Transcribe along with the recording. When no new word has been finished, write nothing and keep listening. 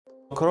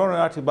Coronary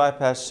artery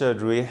bypass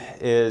surgery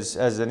is,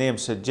 as the name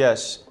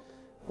suggests,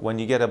 when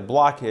you get a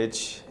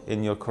blockage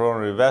in your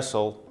coronary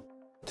vessel.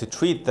 To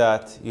treat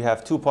that, you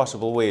have two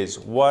possible ways.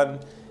 One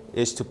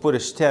is to put a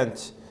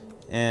stent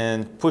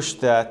and push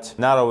that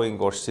narrowing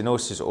or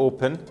stenosis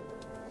open.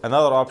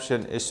 Another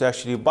option is to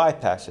actually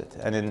bypass it.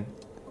 And in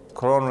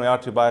coronary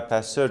artery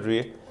bypass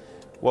surgery,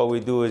 what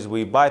we do is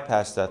we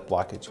bypass that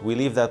blockage. We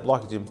leave that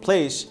blockage in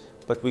place,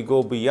 but we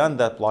go beyond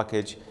that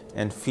blockage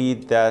and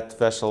feed that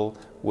vessel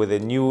with a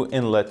new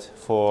inlet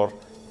for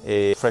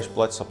a fresh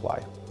blood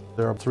supply.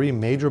 There are three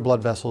major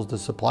blood vessels that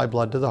supply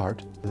blood to the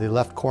heart. The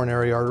left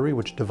coronary artery,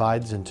 which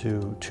divides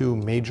into two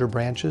major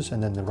branches,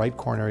 and then the right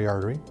coronary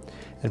artery.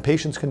 And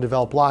patients can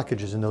develop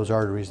blockages in those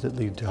arteries that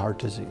lead to heart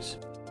disease.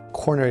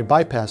 Coronary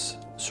bypass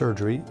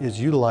surgery is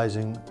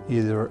utilizing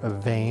either a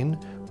vein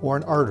or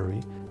an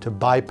artery to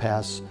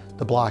bypass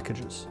the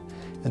blockages.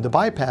 And the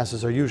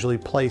bypasses are usually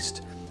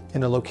placed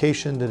in a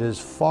location that is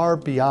far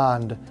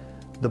beyond